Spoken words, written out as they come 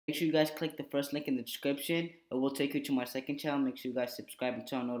Make sure you guys click the first link in the description. It will take you to my second channel. Make sure you guys subscribe and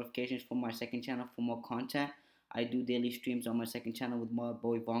turn on notifications for my second channel for more content. I do daily streams on my second channel with my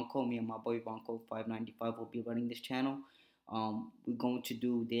boy Vonko. Me and my boy Vonko 595 will be running this channel. We're going to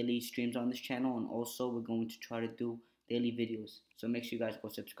do daily streams on this channel, and also we're going to try to do daily videos. So make sure you guys go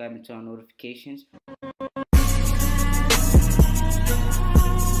subscribe and turn on notifications.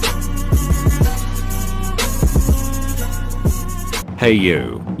 Hey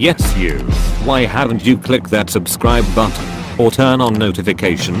you, yes you, why haven't you clicked that subscribe button, or turn on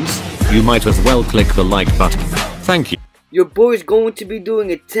notifications? You might as well click the like button. Thank you. Your boy is going to be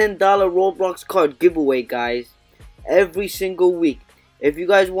doing a $10 Roblox card giveaway, guys, every single week. If you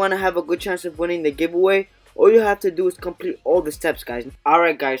guys want to have a good chance of winning the giveaway, all you have to do is complete all the steps, guys.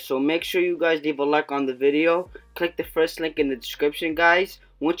 Alright guys, so make sure you guys leave a like on the video. Click the first link in the description, guys.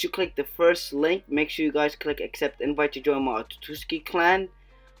 Once you click the first link, make sure you guys click accept invite to join my Tutuski clan.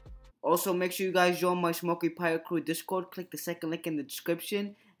 Also, make sure you guys join my Smoky Pirate Crew Discord. Click the second link in the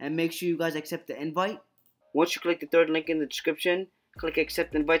description and make sure you guys accept the invite. Once you click the third link in the description, click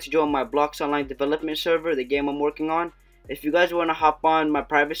accept invite to join my Roblox online development server, the game I'm working on. If you guys want to hop on my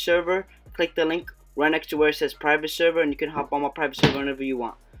private server, click the link right next to where it says private server, and you can hop on my private server whenever you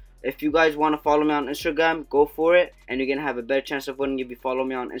want. If you guys want to follow me on Instagram, go for it, and you're gonna have a better chance of winning if you follow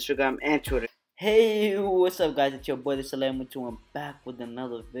me on Instagram and Twitter. Hey, what's up guys, it's your boy the Salam2. I'm back with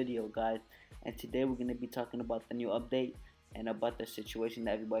another video, guys, and today we're gonna be talking about the new update and about the situation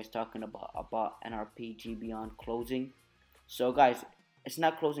that everybody's talking about NRPG Beyond closing. So guys, it's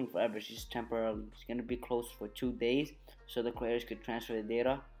not closing forever, it's just temporarily. It's gonna be closed for 2 days so the creators could transfer the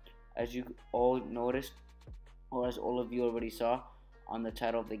data. As you all noticed, or as all of you already saw, on the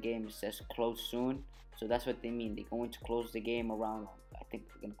title of the game it says close soon. So that's what they mean. They're going to close the game around, I think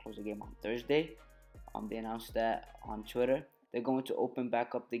they're going to close the game on Thursday. They announced that on Twitter. They're going to open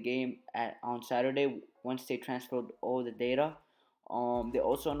back up the game on Saturday once they transferred all the data. They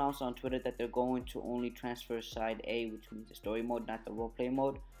also announced on Twitter that they're going to only transfer side A, which means the story mode, not the roleplay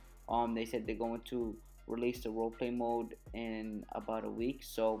mode. They said they're going to release the roleplay mode in about a week.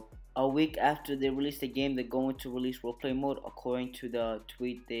 So a week after they release the game, they're going to release roleplay mode according to the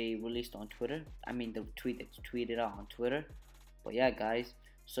tweet they released on Twitter. I mean the tweet that's tweeted out on Twitter. But yeah guys,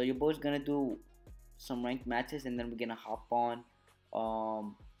 so your boy's gonna do some ranked matches, and then we're gonna hop on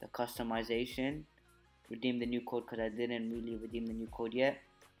the customization, redeem the new code, because I didn't really redeem the new code yet,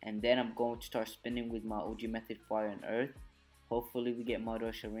 and then I'm going to start spinning with my OG method, Fire and Earth. Hopefully we get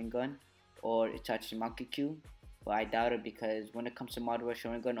Madara Sharingan or Itachi Mankikyu, but I doubt it, because when it comes to Madara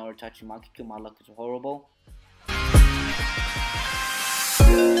Sharingan or Itachi Mankikyu, my luck is horrible.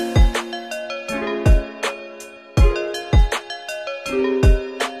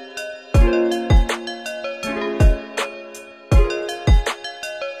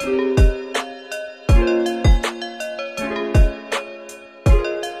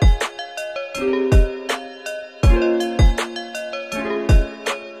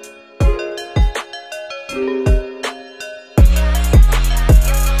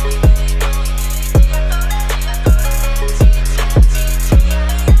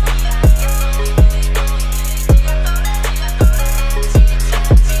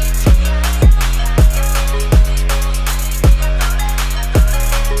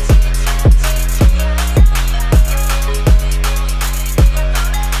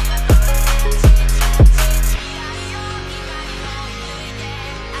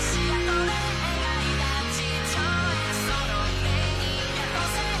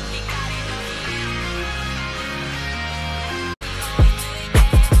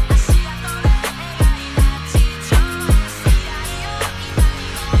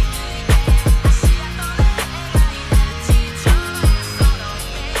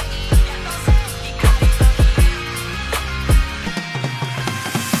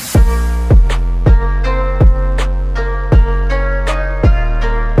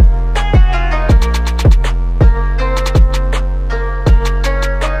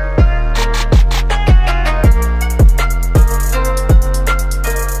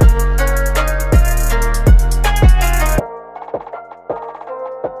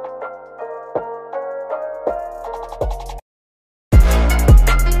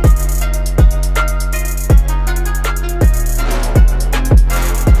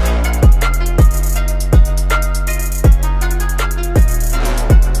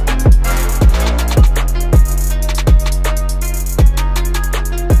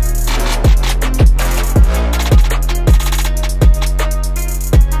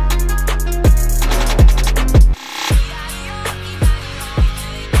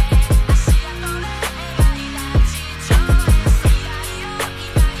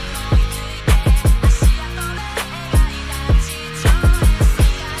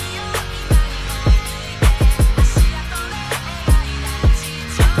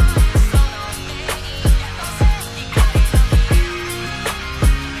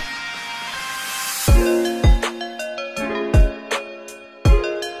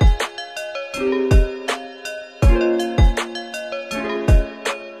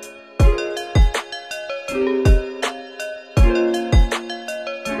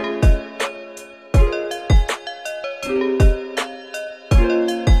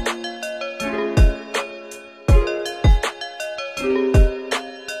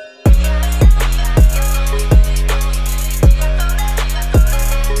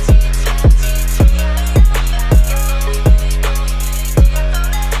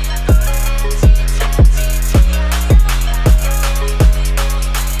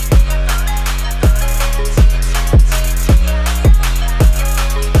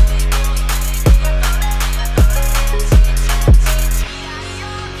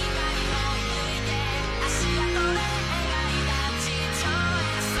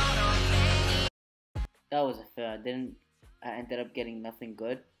 I ended up getting nothing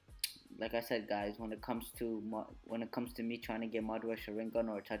good. Like I said, guys, when it comes to me trying to get Madara Sharingan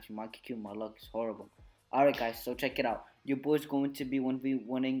or Itachi Makikyu, my luck is horrible. Alright guys, so check it out. Your boy's going to be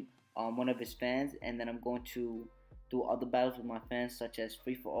 1v1ing one of his fans, and then I'm going to do other battles with my fans, such as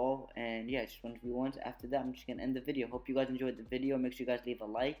free for all, and yeah, just 1v1s. After that, I'm just gonna end the video. Hope you guys enjoyed the video. Make sure you guys leave a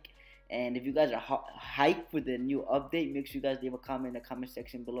like, and if you guys are hyped for the new update, make sure you guys leave a comment in the comment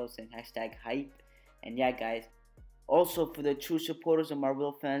section below saying #hype. And yeah, guys, also for the true supporters of my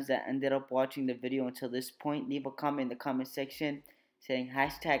real fans that ended up watching the video until this point, leave a comment in the comment section saying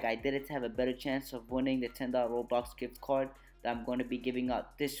I did it to have a better chance of winning the $10 Roblox gift card that I'm going to be giving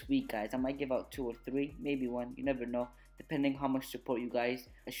out this week, guys. I might give out 2 or 3, maybe 1, you never know, depending how much support you guys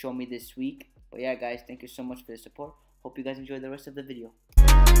show me this week. But yeah, guys, thank you so much for the support. Hope you guys enjoy the rest of the video.